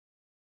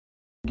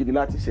gidi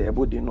láti ṣe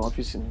ẹ̀bọ̀dé inú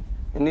ọ́fíìsì mi.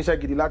 Iníṣẹ́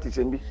gidi láti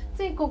ṣe ń bí.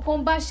 Tí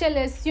nǹkan bá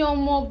ṣẹlẹ̀ sí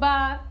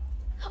ọmọọba.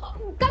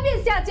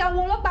 Kábíyèsí àti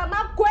àwọn ọlọ́pàá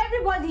máa kó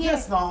everybody.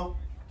 Yes, now.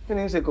 Kí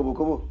ni ń ṣe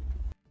kòbókòbó?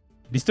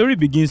 The story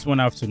begins one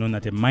afternoon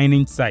at a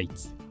mining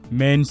site.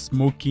 Men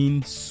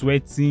smoking,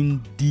 sweating,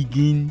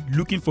 digging,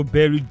 looking for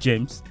buried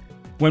gems.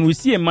 When we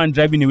see a man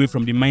driving away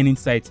from the mining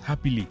site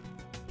happily,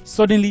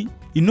 suddenly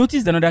he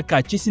noticed another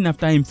car chasing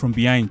after him from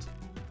behind.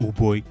 Oh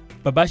boy,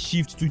 Baba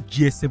shifted to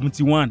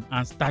GS71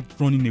 and started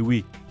running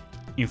away.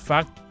 In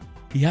fact,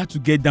 he had to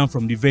get down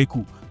from the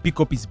vehicle, pick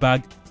up his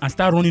bag, and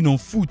start running on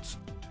foot.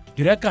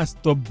 The other car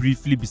stopped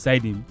briefly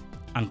beside him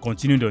and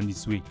continued on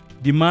his way.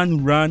 The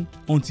man ran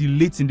until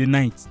late in the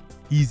night.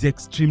 He is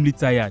extremely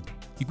tired.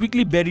 He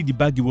quickly buried the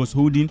bag he was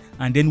holding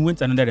and then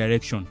went another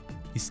direction.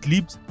 He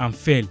slipped and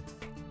fell.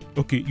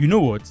 Okay, you know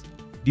what?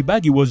 The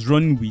bag he was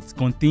running with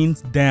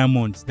contains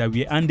diamonds that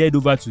were handed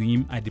over to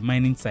him at the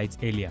mining site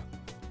earlier.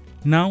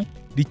 Now,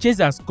 the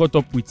chasers caught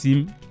up with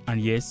him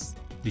and yes,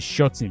 they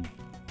shot him.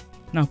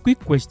 Now, quick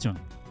question.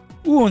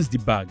 Who owns the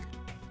bag?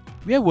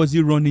 Where was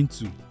he running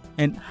to?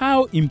 And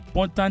how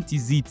important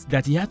is it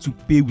that he had to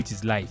pay with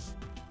his life?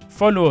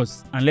 Follow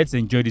us and let's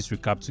enjoy this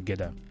recap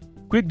together.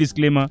 Quick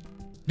disclaimer,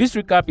 this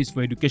recap is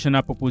for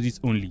educational purposes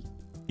only.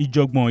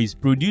 IJOGBON is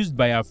produced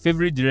by our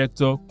favorite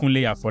director,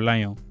 Kunle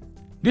Afolayan.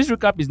 This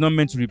recap is not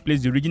meant to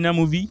replace the original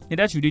movie,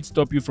 neither should it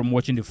stop you from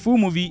watching the full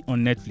movie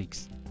on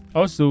Netflix.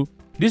 Also,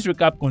 this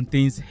recap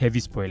contains heavy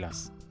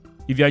spoilers.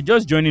 If you are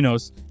just joining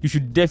us, you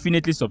should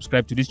definitely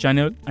subscribe to this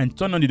channel and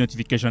turn on the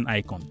notification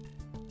icon.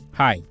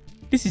 Hi,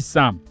 this is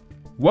Sam.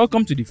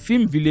 Welcome to the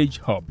Film Village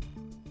Hub.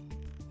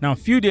 Now, a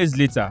few days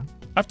later,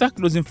 after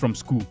closing from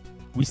school,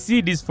 we see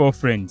these four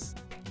friends,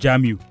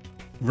 Jamiu,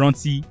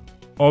 Ronti,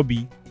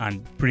 Obi,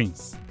 and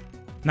Prince.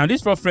 Now,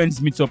 these four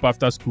friends meet up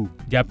after school.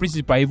 Their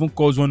principal even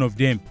calls one of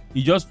them.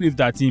 He just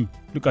waved at him.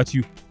 Look at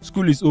you.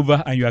 School is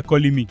over and you are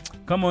calling me.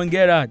 Come on,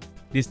 get out.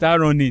 They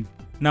start running.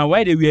 Now,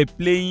 while they were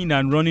playing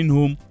and running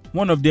home,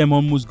 one of them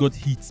almost got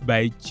hit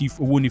by Chief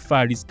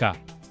Owonifari's car.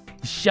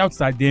 He shouts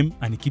at them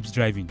and he keeps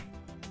driving.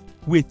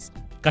 Wait,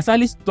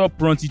 Kasali stopped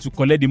Ronti to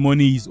collect the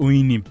money he's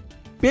owing him.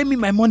 Pay me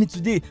my money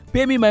today.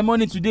 Pay me my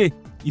money today.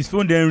 His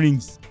phone then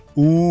rings.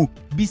 Oh,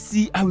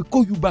 BC, I will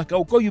call you back. I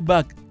will call you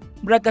back.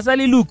 Bra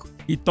Kasali, look.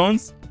 He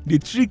turns, they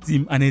tricked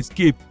him and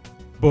escaped.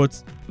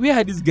 But where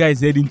are these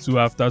guys heading to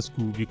after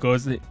school?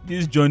 Because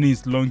this journey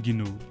is long, you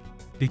know.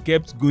 They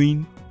kept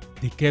going.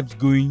 They kept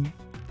going.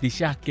 The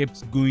shark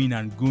kept going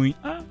and going.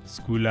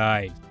 School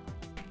life.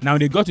 Now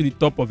they got to the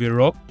top of a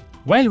rock.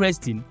 While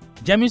resting,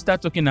 Jamiu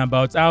started talking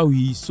about how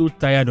he is so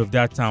tired of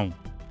that town,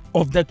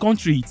 of the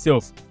country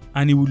itself,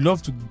 and he would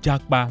love to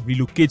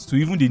relocate to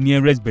even the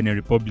nearest Benin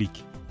Republic.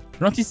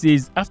 Ronti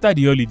says after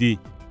the holiday,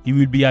 he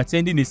will be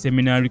attending a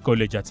seminary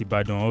college at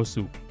Ibadan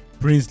also.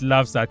 Prince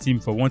laughs at him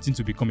for wanting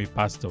to become a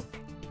pastor.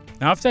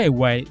 Now after a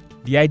while,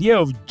 the idea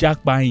of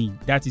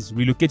jackpotting, that is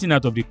relocating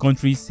out of the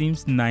country,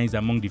 seems nice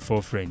among the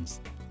four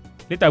friends.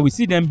 Later we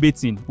see them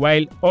bathing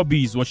while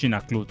Obi is washing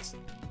her clothes.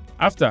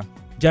 After,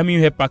 Jamiu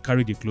helped her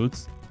carry the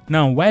clothes.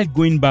 Now while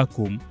going back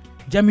home,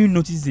 Jamiu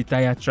notices a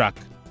tire track.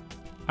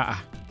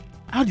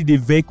 How did the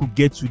vehicle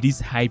get to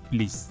this high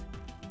place?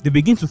 They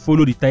begin to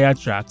follow the tire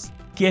tracks,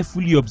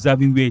 carefully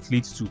observing where it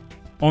leads to,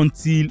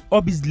 until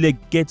Obi's leg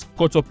gets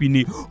caught up in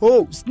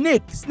a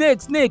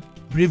snake.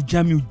 Brave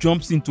Jamiu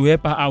jumps in to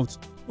help her out.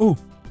 Oh,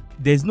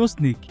 there's no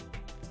snake.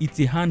 It's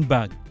a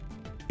handbag,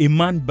 a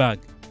man bag.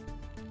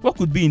 What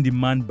could be in the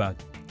man bag?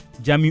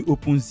 Jamiu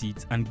opens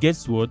it and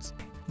guess what?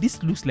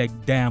 This looks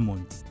like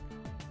diamonds.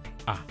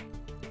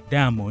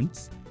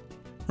 Diamonds?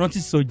 Ronti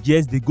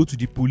suggests they go to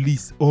the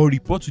police or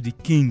report to the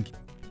king.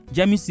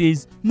 Jamiu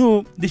says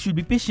no, they should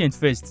be patient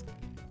first.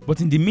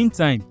 But in the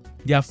meantime,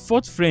 their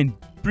fourth friend,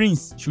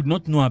 Prince, should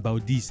not know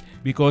about this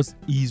because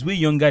he is way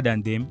younger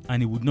than them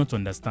and he would not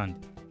understand.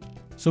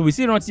 So we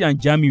see Ronti and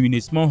Jamiu in a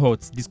small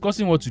hut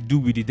discussing what to do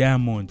with the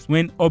diamonds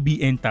when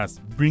Obi enters,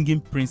 bringing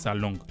Prince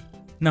along.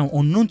 Now,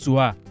 unknown to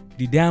her,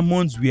 the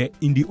diamonds were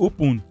in the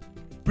open.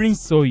 Prince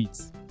saw it.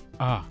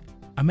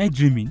 Am I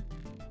dreaming?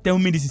 Tell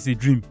me this is a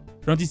dream.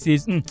 Ronti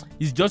says,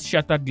 it's just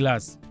shattered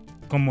glass.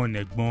 Come on,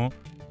 Egbon.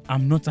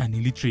 I'm not an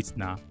illiterate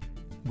now.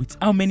 With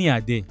how many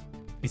are there?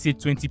 They say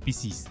 20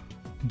 pieces.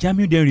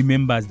 Jamiu then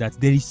remembers that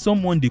there is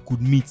someone they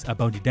could meet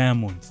about the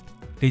diamonds.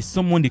 There is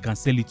someone they can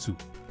sell it to.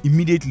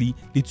 Immediately,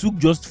 they took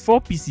just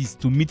 4 pieces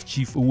to meet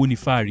Chief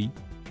Owonifari,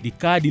 the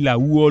car dealer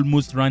who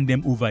almost ran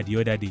them over the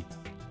other day.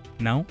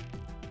 Now,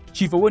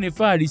 Chief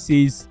Owonifari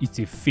says it's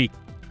a fake.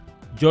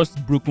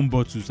 Just broken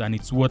bottles and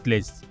it's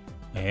worthless.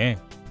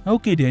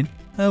 Okay then,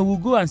 I will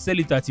go and sell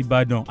it at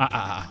Ibadan.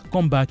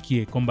 Come back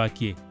here.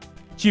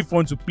 Chief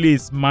wants to play a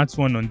smart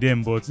one on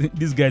them, but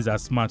these guys are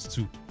smart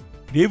too.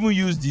 They even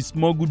use the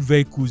smuggled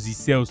vehicles he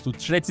sells to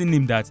threaten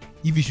him that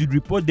if he should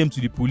report them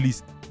to the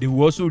police, they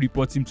will also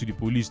report him to the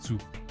police too.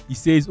 He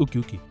says,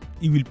 okay,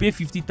 he will pay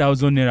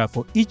 50,000 naira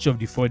for each of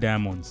the 4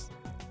 diamonds.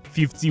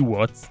 50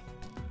 what?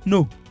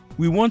 No,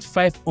 we want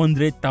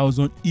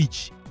 500,000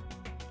 each.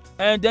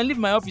 And then leave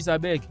my office, I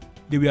beg.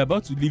 They were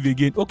about to leave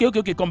again.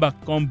 Okay, come back.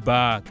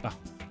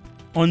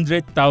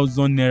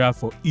 100,000 naira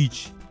for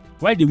each.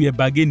 While they were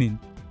bargaining,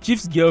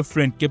 Chief's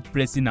girlfriend kept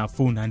pressing her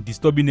phone and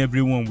disturbing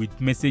everyone with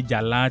message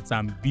alerts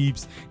and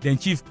beeps. Then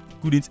Chief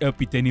couldn't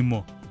help it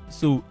anymore.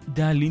 So,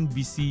 darling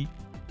BC,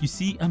 you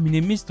see, I'm in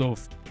the midst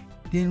of.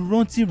 Then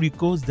Ronti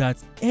recalls that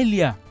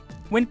earlier,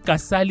 when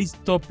Kasali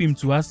stopped him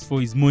to ask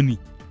for his money,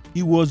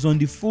 he was on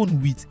the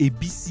phone with a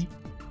BC.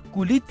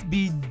 Could it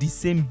be the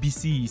same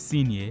BC he's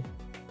seen here?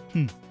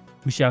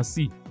 We shall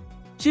see.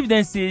 Chief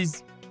then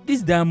says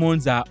these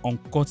diamonds are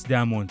uncut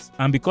diamonds,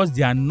 and because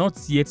they are not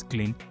yet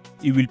clean,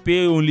 he will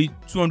pay only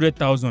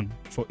 200,000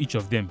 for each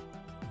of them.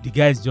 The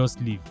guys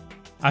just leave.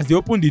 As they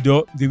opened the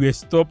door, they were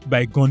stopped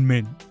by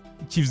gunmen.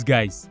 Chief's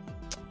guys,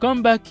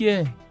 come back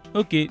here.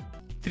 Okay,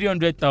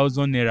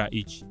 300,000 naira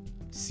each.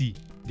 See,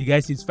 the guy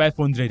says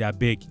 500 I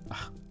beg.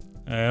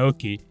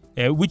 Okay,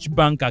 which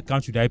bank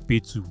account should I pay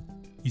to?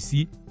 You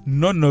see,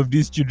 none of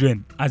these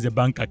children has a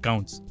bank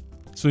account.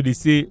 So they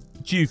say,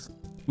 Chief,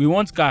 we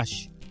want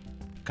cash.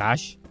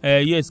 Cash?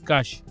 Yes,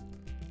 cash.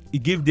 He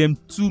gave them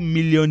 2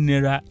 million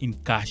naira in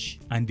cash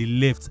and they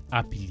left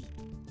happily.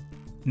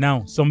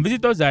 Now, some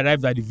visitors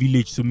arrived at the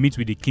village to meet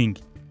with the king.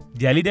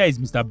 Their leader is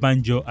Mr.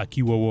 Banjo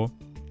Akiwowo.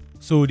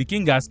 So the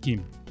king asked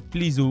him,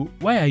 please,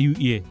 why are you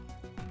here?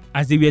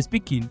 As they were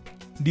speaking,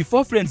 the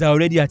four friends are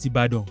already at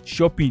Ibadan,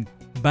 shopping,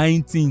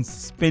 buying things,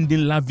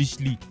 spending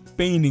lavishly,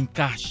 paying in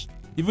cash.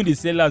 Even the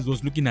sellers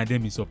was looking at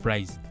them in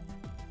surprise.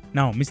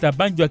 Now, Mr.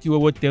 Banjo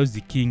Akiwowo tells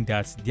the king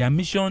that their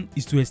mission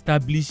is to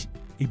establish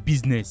a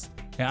business,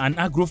 an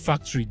agro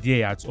factory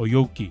there at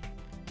Oyoke.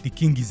 The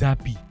king is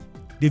happy.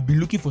 They've been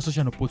looking for such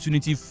an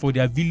opportunity for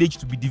their village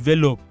to be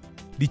developed.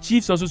 The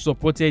chiefs also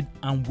supported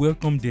and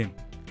welcomed them.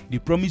 They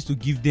promised to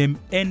give them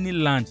any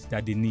land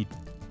that they need.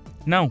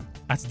 Now,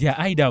 at their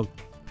hideout,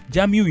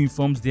 Jamiu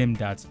informs them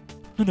that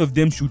none of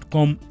them should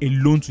come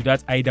alone to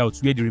that hideout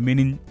where the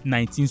remaining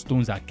 19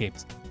 stones are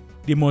kept.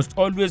 They must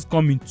always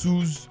come in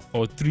 2s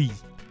or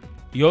 3s.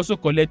 He also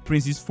collects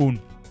Prince's phone.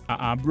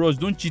 Bros,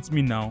 don't cheat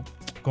me now.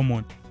 Come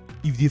on.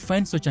 If they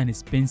find such an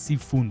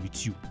expensive phone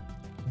with you,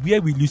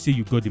 where will you say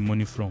you got the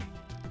money from?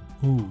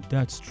 Oh,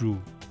 that's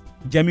true.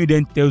 Jamiu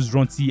then tells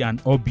Ronti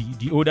and Obi,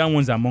 the older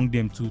ones among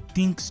them, to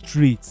think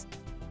straight.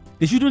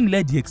 They shouldn't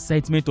let the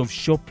excitement of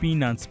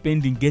shopping and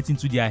spending get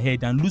into their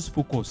head and lose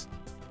focus.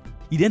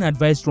 He then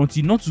advised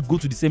Ronti not to go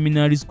to the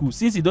seminary school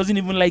since he doesn't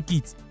even like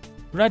it.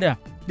 Rather,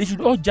 they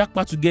should all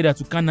jackpot together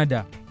to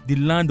Canada, the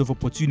land of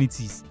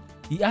opportunities.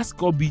 He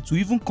asked Obi to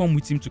even come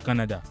with him to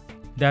Canada,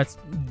 that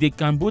they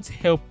can both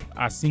help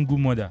a single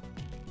mother.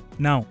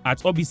 Now,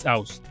 at Obi's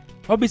house,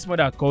 Obi's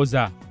mother calls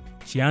her.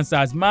 She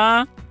answers,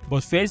 Ma,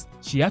 but first,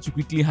 she had to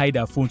quickly hide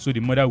her phone so the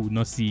mother would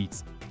not see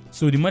it.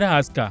 So the mother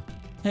asked her,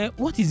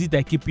 what is it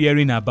I keep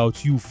hearing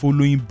about you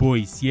following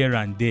boys here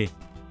and there?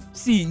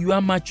 See, you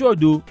are mature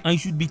though, and you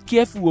should be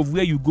careful of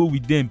where you go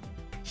with them.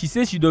 She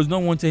says she does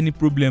not want any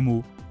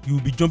problem. You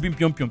will be jumping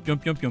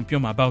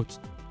pium about.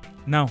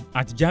 Now,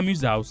 at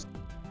Jamiu's house,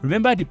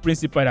 remember the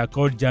principal that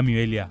called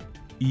Jamiu earlier?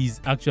 He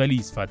is actually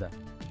his father.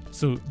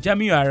 So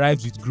Jamiu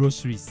arrives with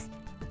groceries.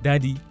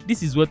 Daddy,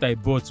 this is what I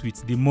bought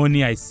with the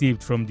money I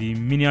saved from the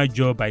menial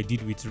job I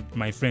did with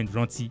my friend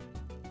Ronti.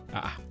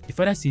 The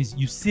father says,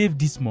 you saved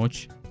this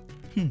much?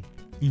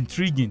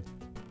 Intriguing.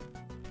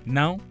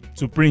 Now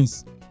to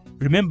Prince.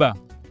 Remember,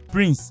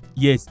 Prince,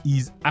 yes, he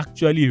is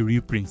actually a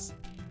real prince.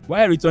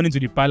 While returning to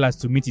the palace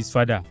to meet his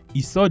father,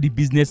 he saw the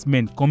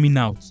businessmen coming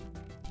out.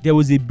 There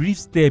was a brief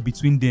stare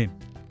between them.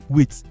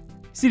 Wait,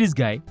 see this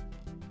guy?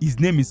 His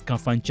name is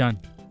Kafanchan.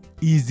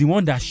 He is the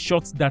one that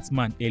shot that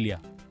man earlier.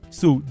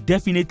 So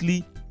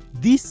definitely,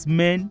 these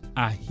men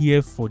are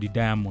here for the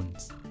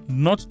diamonds,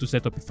 not to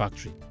set up a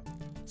factory.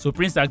 So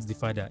Prince asks the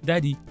father,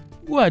 Daddy,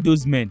 who are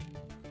those men?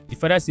 The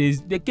father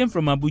says, they came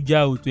from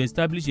Abuja to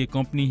establish a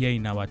company here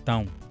in our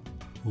town.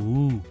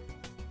 Oh,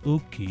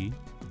 okay.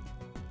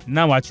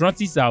 Now at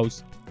Ronti's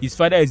house, his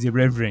father is a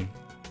reverend.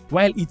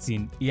 While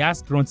eating, he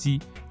asked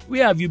Ronti,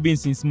 where have you been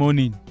since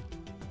morning?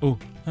 Oh,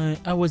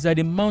 I was at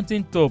the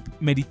mountaintop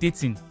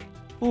meditating.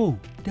 Oh,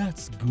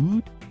 that's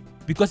good.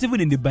 Because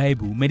even in the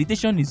Bible,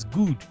 meditation is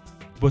good,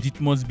 but it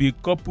must be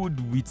coupled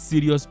with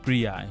serious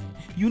prayer.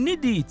 You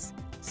need it,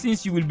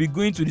 since you will be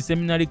going to the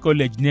seminary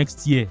college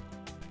next year.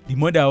 The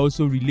mother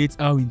also relates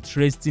how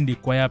interesting the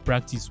choir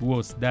practice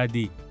was that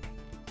day.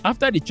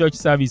 After the church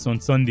service on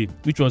Sunday,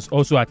 which was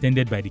also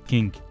attended by the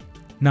king.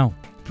 Now,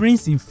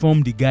 Prince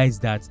informed the guys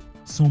that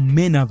some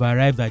men have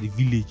arrived at the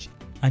village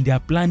and they are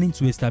planning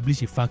to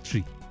establish a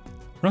factory.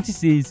 Ronti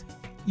says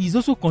he is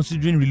also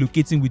considering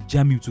relocating with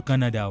Jamiu to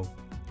Canada.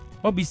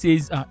 Obi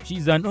says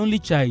she's an only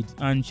child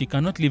and she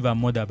cannot leave her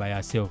mother by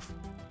herself.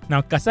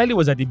 Now, Kasali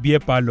was at the beer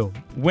parlor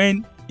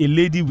when a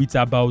lady with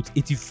about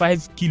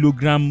 85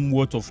 kilogram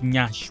worth of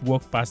nyash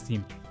walked past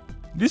him.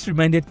 This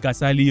reminded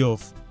Kasali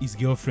of his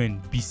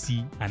girlfriend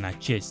BC and her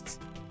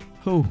chest.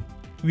 Oh,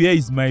 where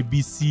is my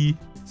BC?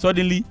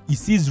 Suddenly, he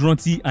sees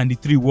Ronti and the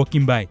three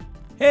walking by.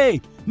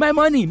 Hey, my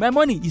money, my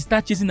money! He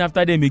starts chasing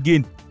after them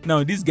again.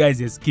 Now, these guys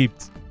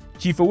escaped.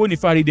 Chief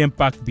Owonifari then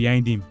parked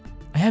behind him.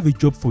 I have a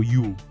job for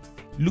you.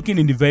 Looking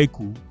in the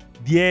vehicle,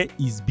 there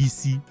is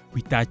BC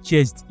with her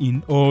chest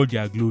in all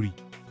their glory.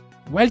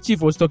 While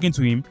Chief was talking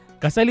to him,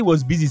 Kasali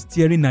was busy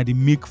staring at the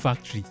milk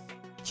factory.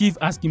 Chief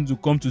asked him to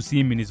come to see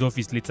him in his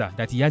office later,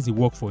 that he has a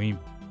work for him.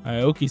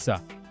 Okay, sir.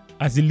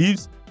 As he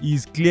leaves, he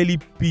is clearly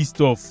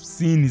pissed off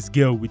seeing his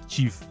girl with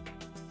Chief.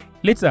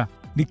 Later,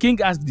 the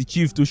king asked the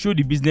chief to show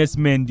the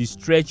businessmen the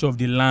stretch of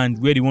the land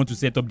where they want to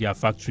set up their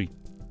factory.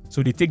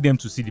 So they take them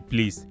to see the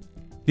place.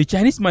 The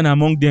Chinese man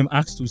among them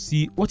asks to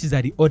see what is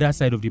at the other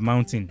side of the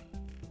mountain.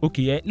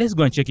 Okay, let's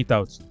go and check it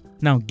out.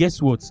 Now,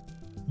 guess what?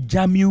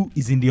 Jamiu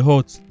is in the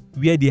hut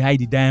where they hide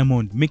the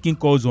diamond, making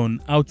calls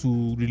on how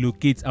to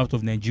relocate out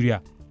of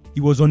Nigeria.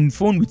 He was on the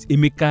phone with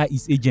Emeka,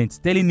 his agent,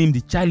 telling him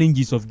the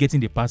challenges of getting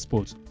the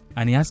passport,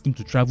 and he asked him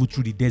to travel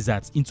through the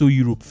desert into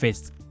Europe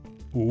first.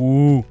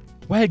 Oh,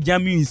 while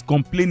Jamiu is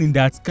complaining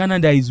that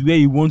Canada is where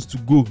he wants to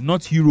go,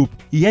 not Europe,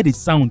 he heard a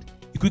sound.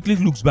 He quickly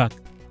looks back,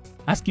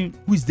 asking,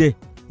 who is there?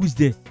 Who is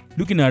there?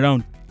 Looking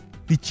around,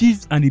 the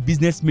chiefs and the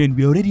businessmen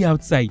were already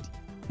outside.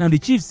 Now the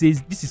chief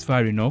says, this is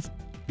far enough.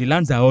 The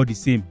lands are all the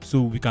same,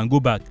 so we can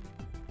go back.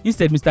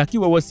 Instead, Mr.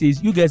 Akiwawa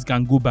says, you guys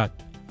can go back.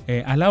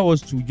 Allow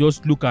us to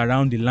just look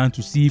around the land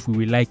to see if we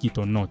will like it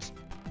or not.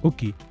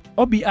 Okay.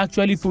 Obi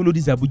actually followed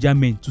these Abuja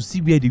men to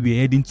see where they were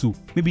heading to.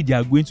 Maybe they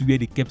are going to where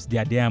they kept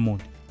their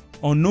diamond.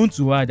 Unknown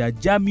to her that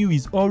Jamiu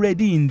is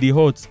already in the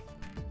hut.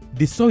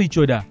 They saw each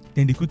other,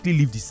 then they quickly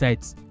leave the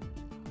site.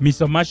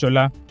 Mr.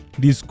 Mashola,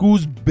 the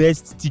school's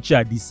best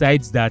teacher,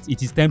 decides that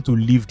it is time to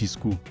leave the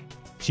school.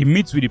 She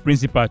meets with the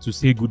principal to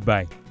say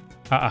goodbye.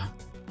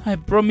 I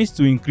promised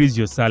to increase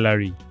your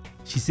salary.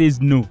 She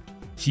says no.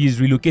 She is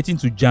relocating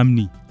to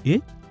Germany.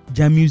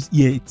 Jamiu's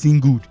ear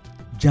tingled.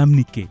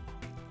 Germany ke.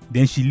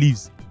 Then she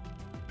leaves.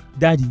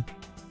 Daddy,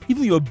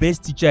 even your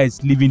best teacher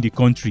is leaving the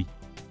country.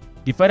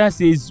 The father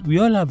says, we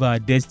all have our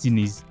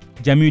destinies.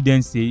 Jamiu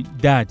then says,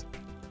 Dad,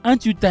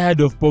 aren't you tired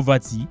of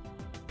poverty?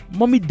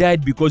 Mommy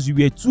died because you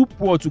were too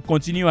poor to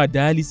continue her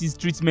dialysis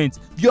treatment.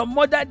 Your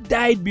mother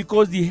died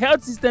because the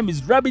health system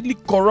is rapidly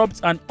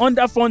corrupt and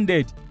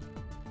underfunded.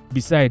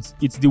 Besides,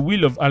 it's the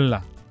will of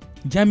Allah.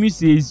 Jamiu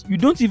says, you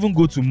don't even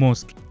go to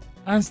mosque.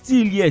 And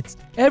still yet,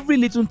 every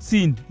little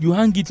thing, you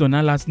hang it on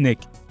Allah's neck.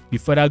 The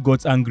father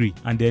got angry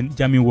and then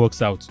Jamiu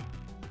walks out.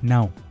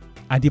 Now,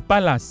 at the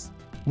palace,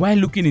 while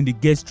looking in the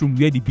guest room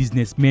where the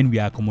businessmen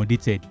were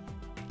accommodated,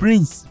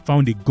 Prince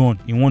found a gun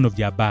in one of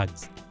their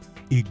bags.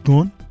 A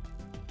gun?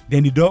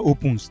 Then the door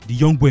opens, the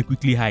young boy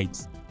quickly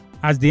hides.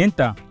 As they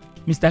enter,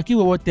 Mr.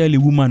 Akiwawa tells a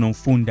woman on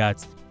phone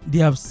that they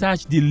have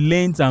searched the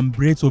length and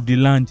breadth of the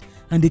land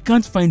and they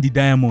can't find the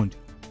diamond.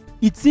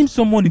 It seems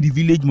someone in the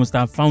village must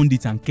have found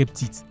it and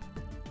kept it.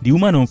 The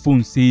woman on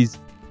phone says,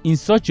 in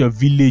such a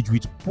village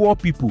with poor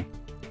people,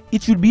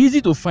 it should be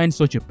easy to find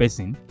such a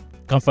person.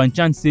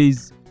 Kamfanchan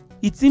says,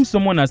 it seems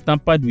someone has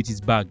tampered with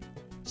his bag.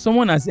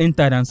 Someone has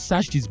entered and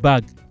searched his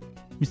bag.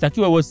 Mr.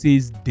 Akiwawa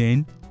says,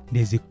 then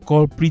there's a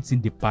culprit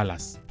in the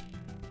palace.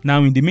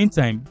 Now in the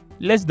meantime,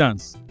 let's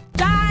dance.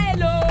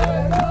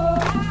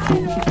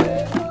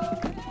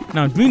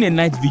 Now during a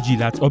night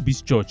vigil at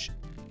Obi's church,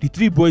 the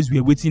three boys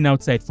were waiting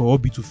outside for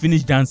Obi to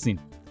finish dancing.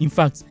 In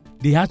fact,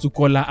 they had to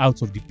call her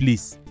out of the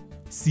place.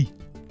 See,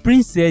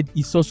 Prince said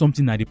he saw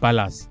something at the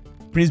palace.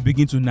 Prince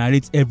began to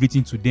narrate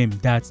everything to them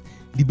that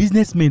the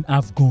businessmen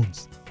have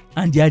guns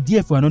and they are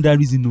there for another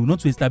reason,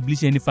 not to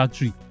establish any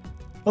factory.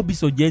 Obi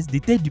suggests they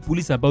tell the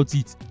police about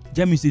it.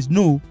 Jamiu says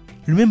no,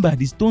 remember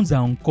the stones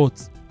are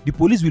uncut. The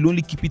police will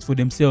only keep it for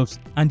themselves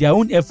and their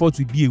own effort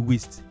will be a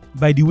waste.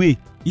 By the way,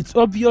 it's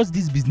obvious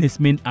these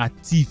businessmen are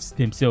thieves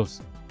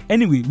themselves.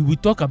 Anyway, we will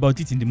talk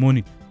about it in the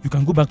morning. You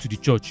can go back to the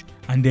church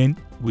and then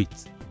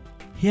wait.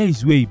 Here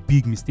is where a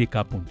big mistake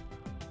happened.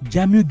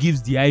 Jamiu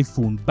gives the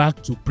iPhone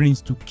back to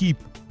Prince to keep.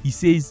 He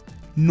says,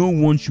 no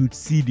one should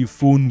see the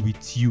phone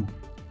with you.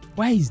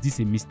 Why is this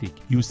a mistake?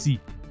 You'll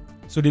see.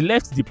 So they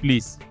left the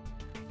place.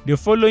 The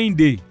following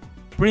day,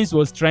 Prince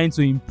was trying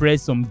to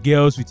impress some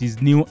girls with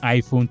his new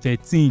iPhone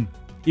 13,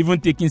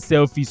 even taking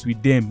selfies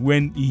with them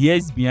when he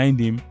hears behind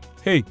him,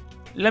 hey,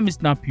 let me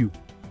snap you.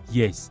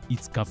 Yes,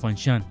 it's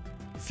Kafanshan.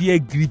 Fear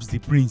grips the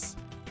prince.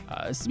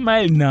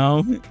 Smile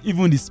now.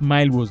 Even the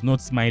smile was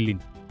not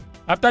smiling.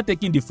 After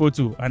taking the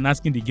photo and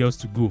asking the girls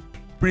to go,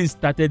 Prince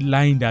started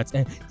lying that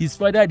his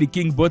father the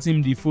king bought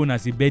him the phone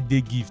as a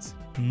birthday gift.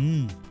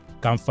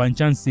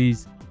 Kamfanchan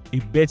says a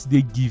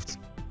birthday gift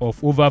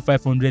of over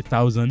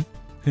 500,000.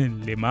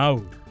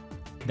 Lemao.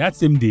 That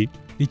same day,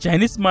 the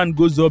Chinese man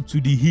goes up to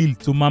the hill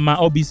to Mama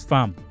Obi's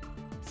farm.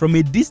 From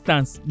a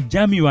distance,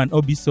 Jamiu and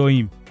Obi saw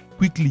him.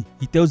 Quickly,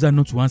 he tells her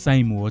not to answer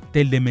him or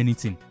tell them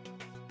anything.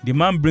 The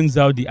man brings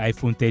out the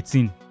iPhone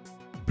 13.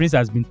 Prince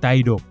has been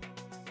tied up.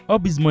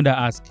 Obi's mother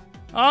asks,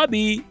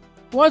 Obi,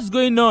 what's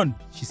going on?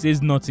 She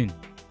says nothing.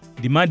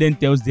 The man then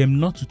tells them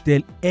not to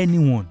tell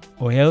anyone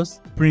or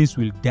else Prince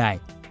will die.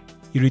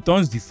 He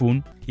returns the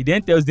phone. He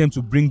then tells them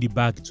to bring the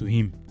bag to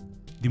him.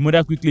 The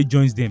mother quickly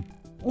joins them.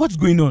 What's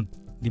going on?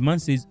 The man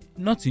says,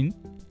 nothing.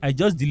 I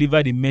just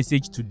delivered a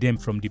message to them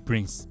from the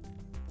prince.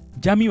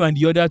 Jamiu and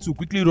the other two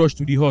quickly rush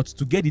to the hut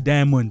to get the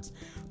diamond.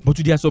 But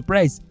to their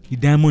surprise, the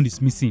diamond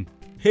is missing.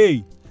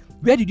 Hey,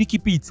 Where did you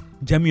keep it?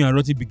 Jamiu and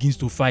Ronti begins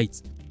to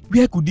fight.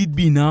 Where could it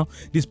be now?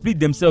 They split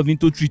themselves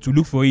into three to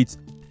look for it.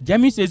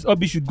 Jamiu says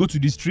Obi should go to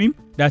the stream,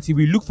 that he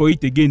will look for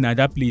it again at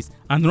that place,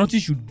 and Ronti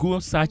should go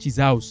search his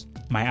house,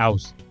 my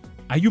house.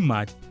 Are you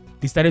mad?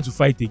 They started to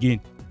fight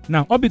again.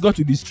 Now, Obi got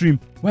to the stream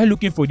while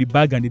looking for the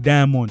bag and the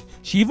diamond.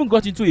 She even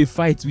got into a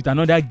fight with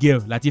another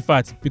girl,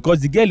 Latifat, because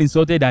the girl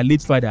insulted her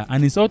late father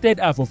and insulted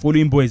her for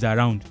following boys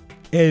around.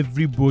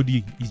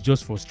 Everybody is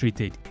just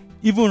frustrated.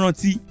 Even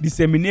Ronti, the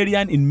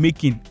seminarian in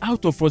making,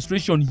 out of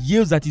frustration,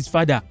 yells at his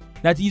father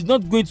that he is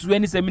not going to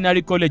any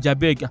seminary college,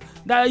 abeg,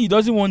 that he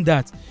doesn't want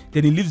that.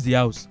 Then he leaves the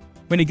house.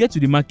 When he gets to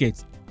the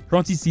market,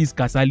 Ronti sees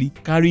Kasali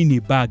carrying a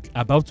bag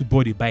about to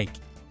board a bike.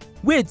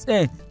 Wait,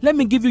 let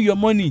me give you your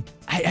money.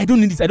 I don't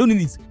need this, I don't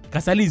need this.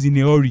 Kasali is in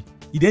a hurry.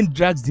 He then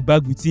drags the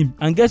bag with him.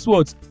 And guess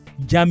what?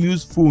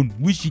 Jamiu's phone,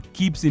 which he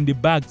keeps in the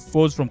bag,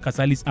 falls from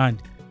Kasali's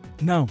hand.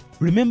 Now,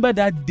 remember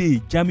that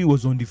day Jamiu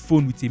was on the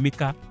phone with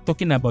Emeka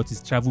talking about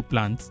his travel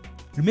plans?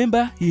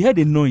 Remember, he heard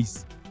a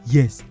noise.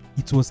 Yes,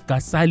 it was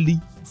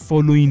Kasali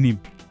following him.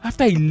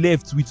 After he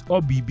left with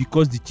Obi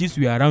because the chiefs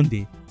were around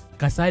there,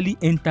 Kasali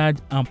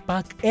entered and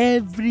packed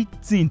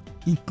everything,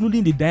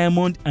 including the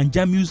diamond and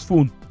Jamiu's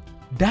phone.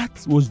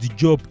 That was the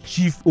job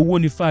Chief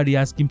Owonifari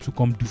asked him to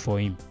come do for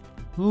him.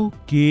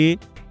 Okay.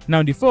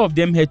 Now the four of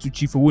them head to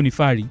Chief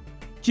Owonifari.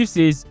 Chief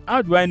says,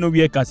 how do I know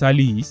where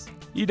Kasali is?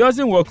 He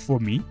doesn't work for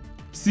me.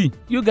 See,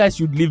 you guys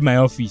should leave my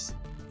office.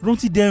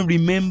 Ronti then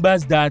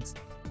remembers that...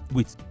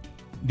 Wait,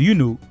 do you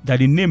know that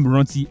the name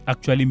Ronti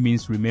actually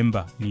means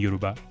remember in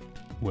Yoruba?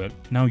 Well,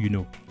 now you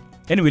know.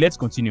 Anyway, let's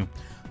continue.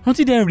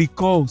 Ronti then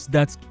recalls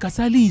that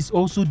Kasali is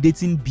also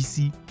dating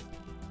BC.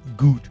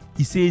 Good.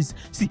 He says,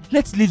 see,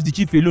 let's leave the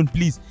chief alone,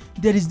 please.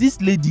 There is this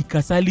lady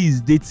Kasali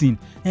is dating.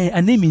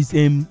 Her name is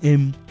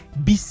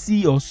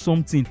BC or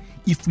something.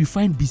 If we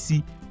find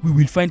BC, we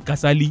will find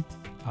Kasali.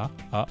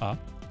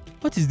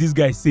 What is this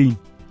guy saying?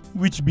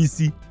 Which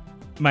BC?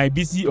 My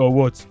BC or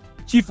what?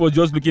 Chief was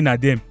just looking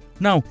at them.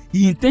 Now,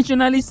 he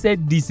intentionally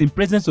said this in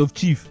presence of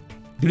Chief.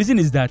 The reason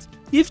is that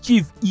if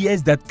Chief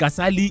hears that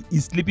Kasali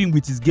is sleeping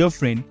with his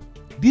girlfriend,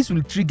 this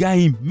will trigger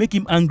him, make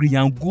him angry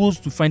and goes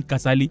to find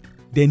Kasali.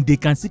 Then they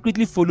can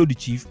secretly follow the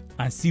chief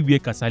and see where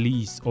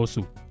Kasali is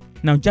also.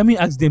 Now Jamiu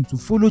asks them to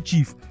follow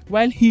Chief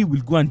while he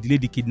will go and delay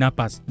the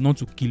kidnappers not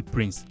to kill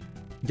Prince.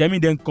 Jamiu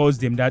then calls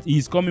them that he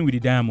is coming with the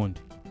diamond.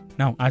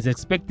 Now, as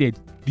expected,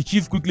 the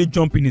chief quickly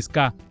jumps in his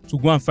car to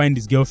go and find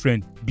his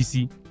girlfriend,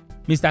 BC.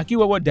 Mr.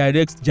 Akiwawa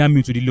directs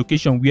Jamiu to the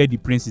location where the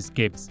prince is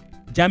kept.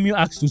 Jamiu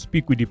asks to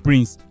speak with the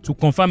prince to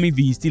confirm if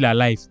he is still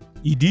alive.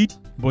 He did,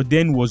 but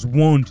then was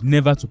warned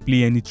never to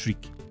play any trick.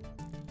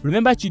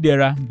 Remember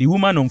Chidera, the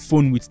woman on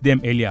phone with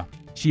them earlier?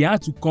 She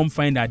had to come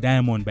find her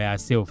diamond by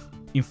herself.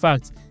 In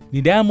fact,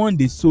 the diamond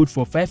they sold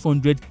for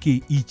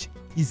 500k each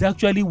is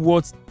actually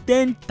worth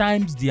 10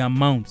 times the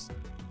amount.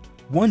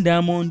 One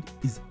diamond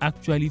is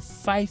actually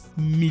 5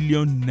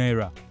 million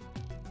naira.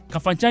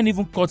 Kafanchan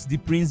even cuts the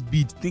prince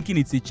bid thinking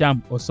it's a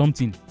charm or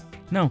something.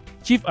 Now,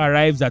 Chief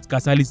arrives at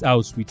Kasali's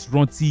house with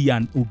Ronti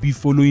and Obi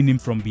following him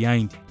from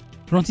behind.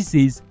 Ronti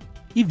says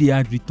if they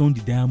had returned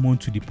the diamond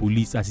to the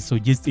police as he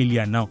suggested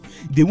earlier now,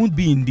 they won't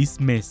be in this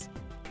mess.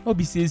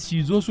 Obi says she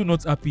is also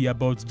not happy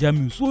about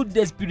Jamiu, so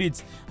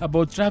desperate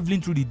about traveling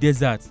through the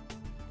desert.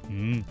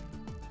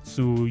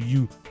 So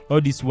you, all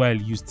this while,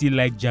 you still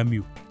like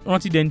Jamiu.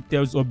 Ronti then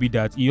tells Obi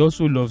that he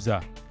also loves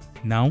her.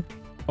 Now,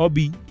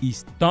 Obi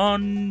is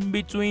torn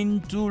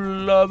between two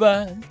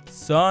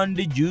lovers on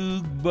the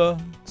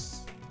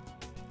jukebox.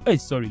 Hey,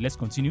 sorry, let's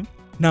continue.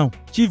 Now,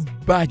 Chief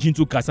barged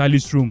into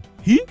Kasali's room.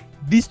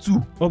 These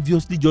two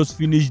obviously just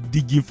finished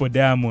digging for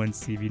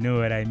diamonds, if you know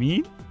what I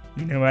mean.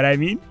 You know what I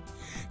mean?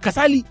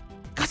 Kasali,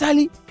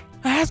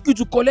 I asked you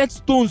to collect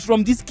stones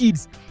from these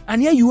kids,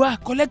 and here you are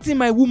collecting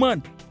my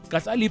woman.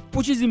 Kasali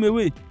pushes him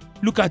away.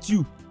 Look at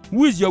you.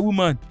 Who is your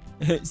woman?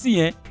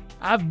 See,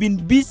 I've been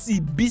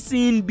busy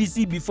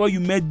before you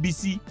met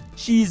BC.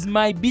 She is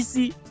my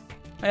BC.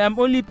 I am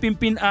only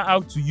pimping her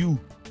out to you.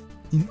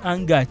 In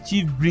anger,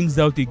 Chief brings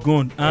out a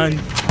gun and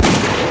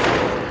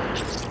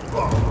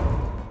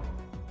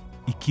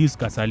he kills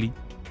Kasali.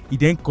 He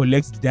then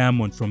collects the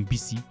diamond from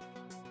BC.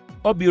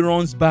 Obi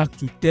runs back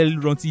to tell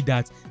Ronti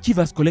that Chief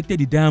has collected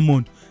the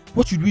diamond.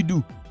 What should we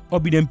do?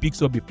 Obi then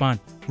picks up a pan,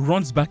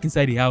 runs back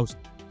inside the house.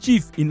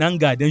 Chief, in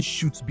anger, then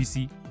shoots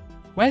BC.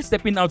 While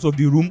stepping out of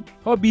the room,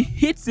 Obi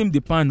hits him the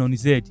pan on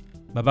his head.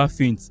 Baba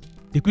faints.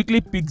 They quickly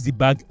picks the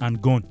bag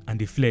and gun and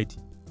they fled.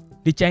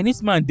 The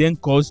Chinese man then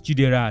calls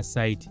Chidera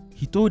aside.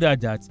 He told her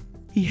that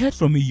he heard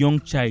from a young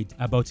child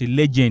about a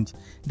legend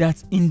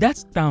that in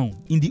that town,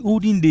 in the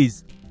olden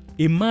days,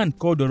 a man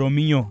called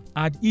Orominyo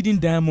had hidden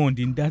diamond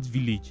in that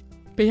village.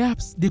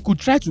 Perhaps they could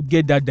try to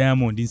get that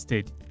diamond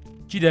instead.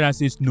 Chidera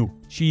says no,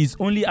 she is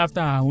only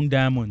after her own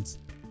diamonds.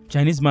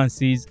 Chinese man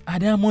says her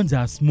diamonds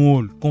are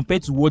small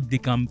compared to what they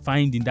can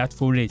find in that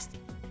forest.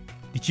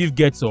 The chief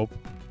gets up,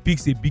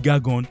 picks a bigger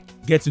gun,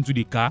 gets into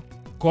the car,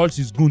 calls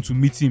his goon to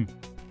meet him.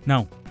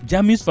 Now,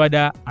 Jamiu's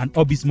father and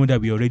Obi's mother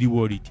were already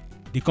worried.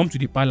 They come to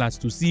the palace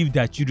to see if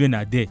their children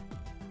are there.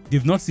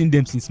 They've not seen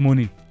them since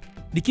morning.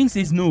 The king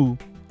says no,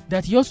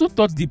 that he also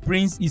thought the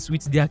prince is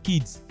with their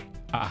kids.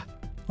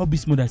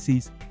 Obi's mother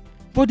says,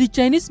 but the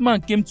Chinese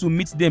man came to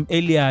meet them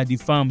earlier at the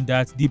farm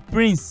that the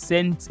prince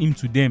sent him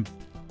to them.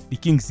 The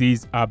king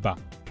says, Abba,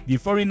 the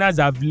foreigners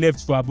have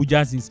left for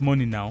Abuja since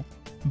morning now.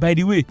 By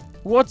the way,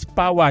 what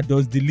power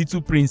does the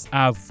little prince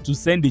have to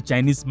send the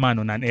Chinese man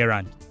on an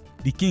errand?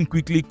 The king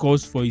quickly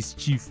calls for his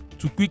chief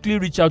to quickly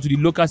reach out to the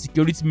local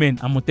security men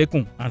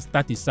Amotekun and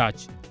start a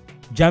search.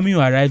 Jamiu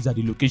arrives at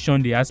the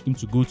location they ask him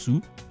to go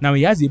to. Now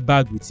he has a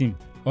bag with him.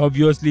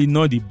 Obviously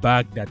not the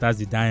bag that has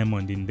the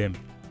diamond in them.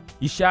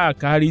 Isha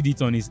carried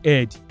it on his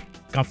head.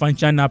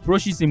 Kafanchan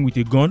approaches him with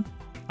a gun,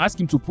 asks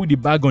him to put the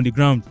bag on the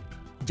ground.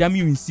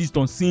 Jamiu insists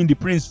on seeing the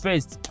prince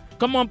first.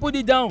 Come on, put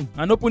it down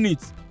and open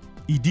it.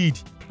 He did,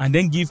 and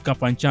then give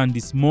Kafanchan the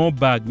small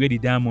bag where the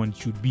diamond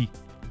should be.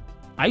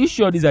 Are you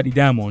sure these are the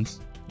diamonds?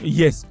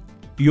 Yes.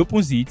 He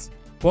opens it,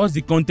 pours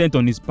the content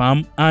on his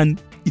palm,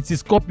 and it's a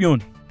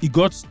scorpion. He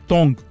got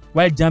stung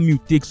while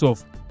Jamiu takes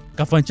off.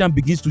 Kafanchan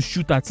begins to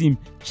shoot at him,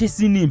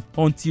 chasing him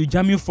until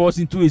Jamiu falls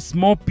into a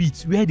small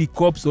pit where the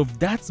corpse of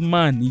that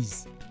man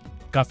is.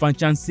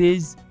 Kafanchan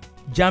says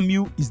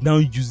Jamiu is now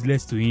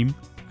useless to him,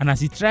 and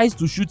as he tries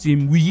to shoot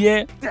him, we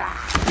hear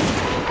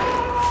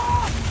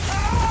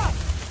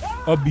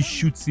Obi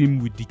shoots him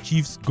with the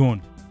chief's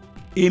gun,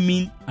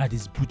 aiming at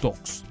his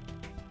buttocks.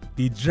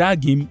 They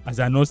drag him as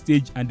an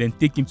hostage and then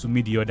take him to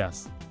meet the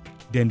others.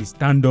 Then the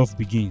standoff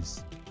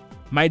begins.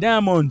 My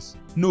diamonds!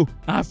 No,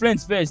 our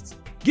friends first.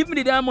 Give me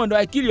the diamond or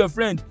I kill your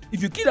friend.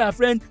 If you kill our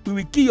friend, we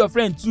will kill your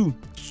friend too.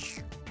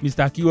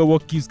 Mr.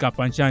 Akiwowo kills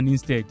Kafanchan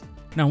instead.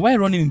 Now while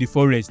running in the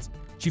forest,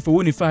 Chief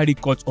Owonifari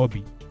caught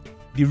Obi.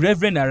 The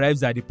reverend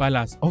arrives at the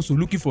palace, also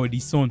looking for the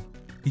son.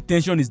 The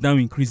tension is now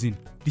increasing.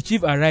 The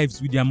chief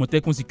arrives with the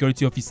Amotekun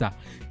security officer.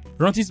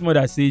 Ronti's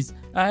mother says,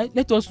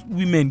 let us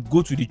women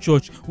go to the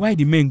church while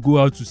the men go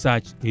out to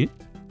search.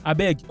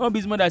 Abeg,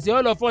 Obi's mother says,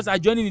 all of us are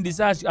joining in the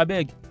search,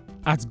 abeg.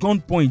 At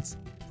gunpoint,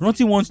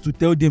 Ronti wants to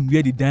tell them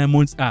where the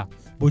diamonds are,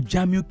 but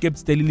Jamiu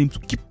kept telling him to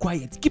keep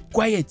quiet, keep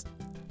quiet.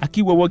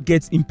 Akiwowo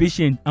gets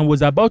impatient and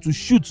was about to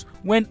shoot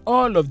when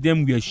all of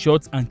them were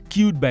shot and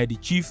killed by the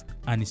chief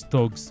and his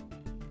thugs.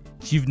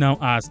 Chief now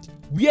asked,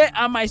 where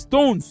are my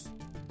stones?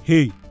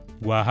 Hey,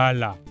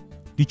 wahala.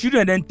 The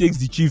children then takes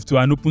the chief to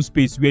an open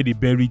space where they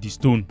bury the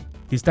stone.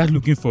 They start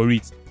looking for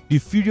it. The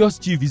furious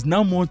chief is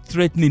now more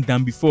threatening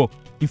than before.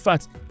 In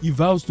fact, he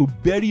vows to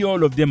bury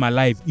all of them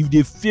alive if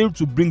they fail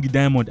to bring the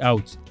diamond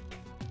out.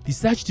 The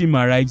search team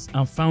arrives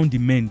and found the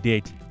men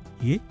dead.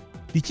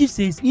 The chief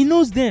says he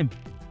knows them.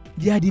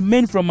 They are the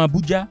men from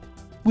Abuja.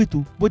 Wait,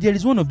 but there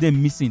is one of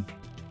them missing.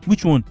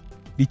 Which one?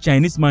 The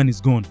Chinese man is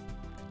gone.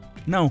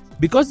 Now,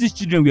 because these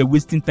children were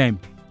wasting time,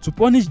 to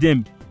punish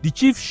them, the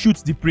chief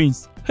shoots the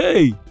prince.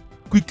 Hey!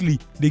 Quickly,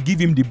 they give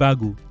him the bag.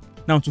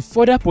 Now, to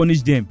further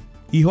punish them,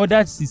 he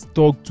orders his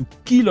thug to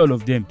kill all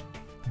of them.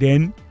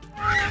 Then,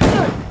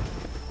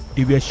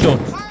 they were shot.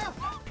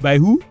 By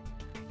who?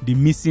 The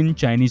missing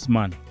Chinese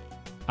man.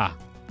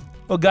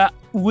 Oga,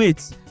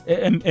 wait.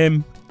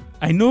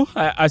 I know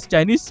as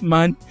Chinese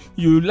man,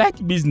 you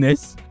like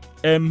business.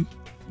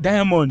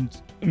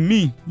 Diamond,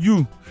 me,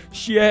 you,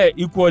 share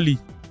equally.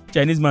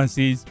 Chinese man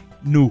says,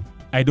 no,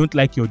 I don't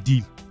like your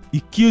deal.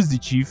 He kills the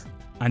chief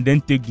and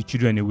then takes the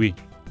children away.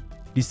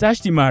 The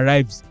search team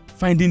arrives,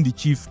 finding the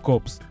chief's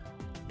corpse.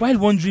 While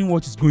wondering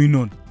what is going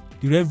on,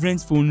 the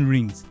reverend's phone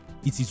rings.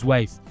 It's his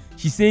wife.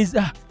 She says,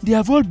 they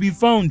have all been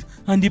found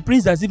and the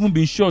prince has even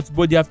been shot,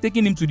 but they have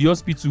taken him to the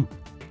hospital.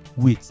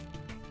 Wait,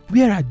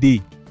 where are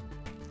they?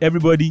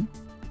 Everybody,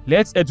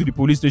 let's head to the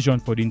police station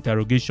for the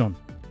interrogation.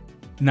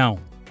 Now,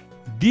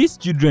 these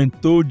children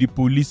told the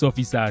police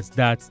officers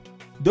that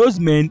those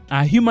men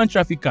are human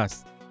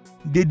traffickers.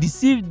 They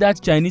deceived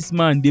that Chinese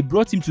man. They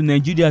brought him to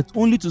Nigeria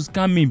only to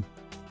scam him.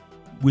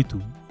 Wait,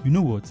 you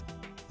know what?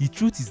 The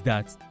truth is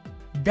that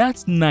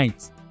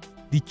night,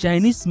 the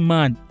Chinese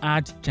man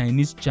had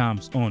Chinese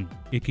charms on,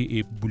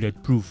 aka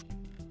bulletproof.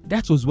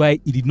 That was why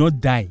he did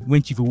not die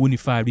when Chief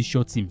Owonifari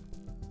shot him.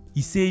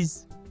 He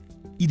says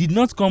he did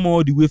not come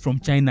all the way from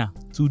China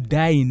to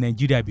die in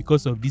Nigeria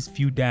because of these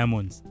few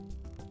diamonds.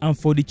 And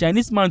for the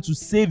Chinese man to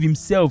save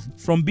himself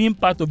from being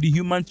part of the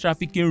human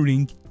trafficking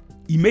ring,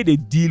 he made a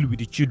deal with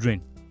the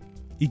children.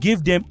 He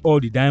gave them all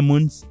the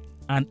diamonds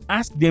and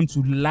asked them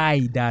to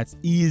lie that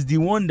he is the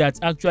one that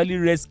actually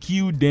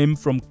rescued them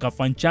from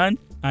Kafanchan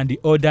and the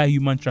other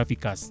human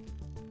traffickers.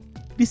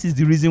 This is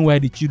the reason why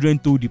the children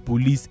told the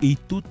police a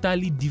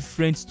totally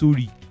different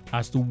story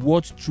as to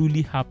what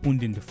truly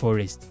happened in the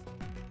forest.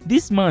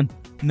 This man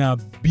na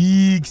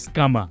big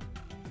scammer.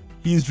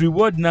 His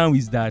reward now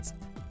is that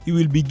he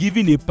will be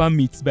given a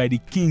permit by the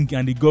king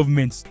and the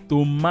government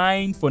to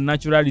mine for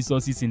natural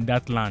resources in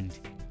that land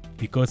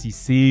because he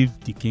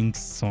saved the king's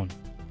son.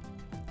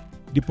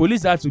 The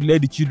police had to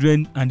let the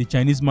children and the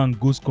Chinese man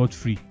go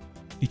scot-free.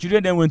 The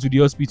children then went to the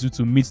hospital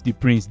to meet the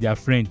prince, their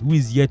friend, who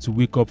is yet to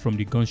wake up from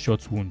the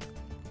gunshot wound.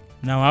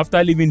 Now,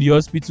 after leaving the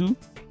hospital,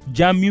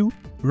 Jamiu,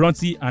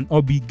 Ronti, and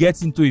Obi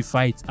get into a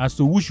fight as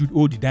to who should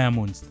hold the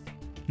diamonds.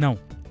 Now,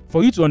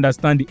 for you to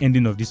understand the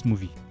ending of this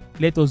movie,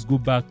 let us go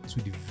back to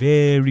the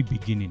very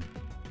beginning.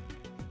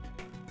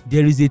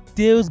 There is a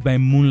tales by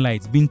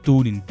moonlight being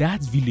told in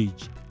that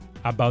village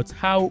about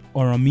how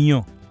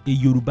Oromiyan, a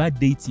Yoruba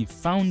deity,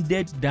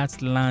 founded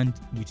that land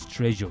with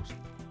treasures.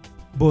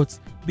 But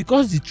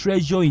because the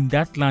treasure in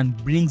that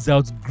land brings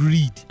out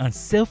greed and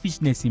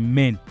selfishness in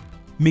men,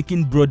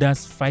 making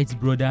brothers fight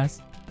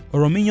brothers,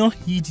 Oromiyan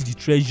hid the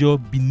treasure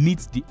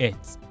beneath the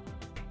earth.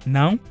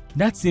 Now,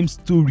 that same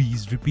story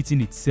is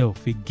repeating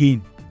itself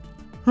again.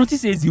 Ranti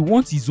says he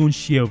wants his own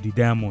share of the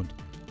diamond.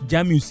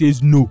 Jamiu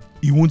says no,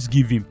 he won't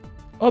give him.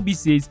 Obi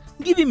says,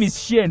 give him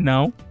his share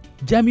now.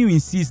 Jamiu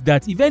insists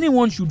that if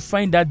anyone should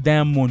find that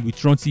diamond with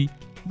Ranti,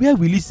 where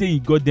will he say he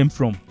got them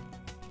from?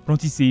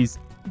 Ranti says,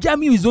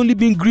 Jamiu is only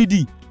being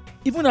greedy.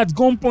 Even at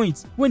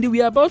gunpoint, when they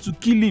were about to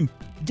kill him,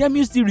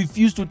 Jamiu still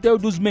refused to tell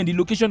those men the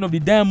location of the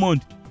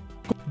diamond.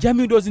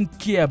 Jamiu doesn't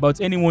care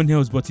about anyone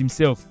else but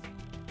himself.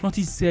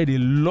 Ranti said a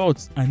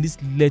lot and this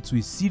led to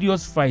a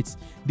serious fight.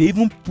 They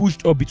even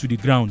pushed Obi to the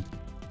ground.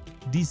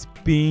 This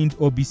pained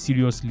Obi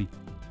seriously.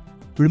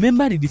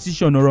 Remember the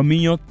decision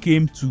Oromiyan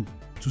came to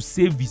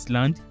save his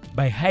land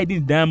by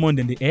hiding the diamond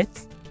in the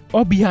earth?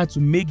 Obi had to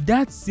make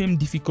that same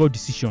difficult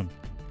decision.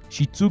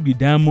 She took the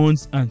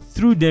diamonds and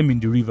threw them in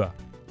the river.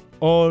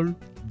 All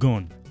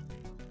gone.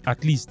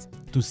 At least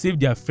to save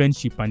their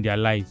friendship and their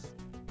life,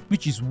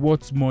 which is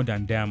worth more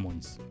than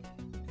diamonds.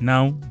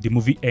 Now the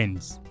movie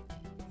ends.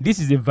 This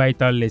is a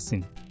vital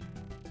lesson.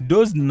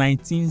 Those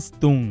 19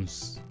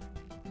 stones,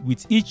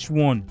 with each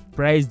one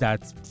priced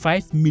at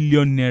 5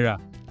 million naira,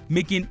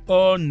 making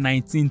all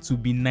 19 to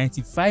be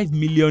 95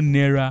 million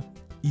naira,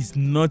 is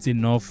not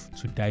enough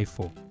to die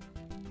for.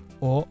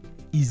 Or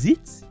is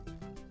it?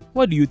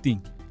 What do you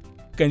think?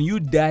 Can you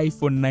die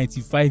for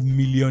 95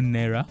 million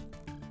naira?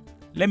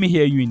 Let me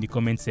hear you in the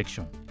comment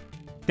section.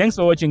 Thanks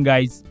for watching,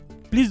 guys.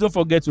 Please don't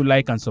forget to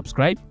like and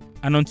subscribe.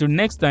 And until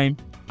next time,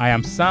 I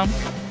am Sam,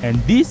 and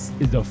this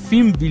is the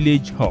Film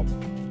Village Hub.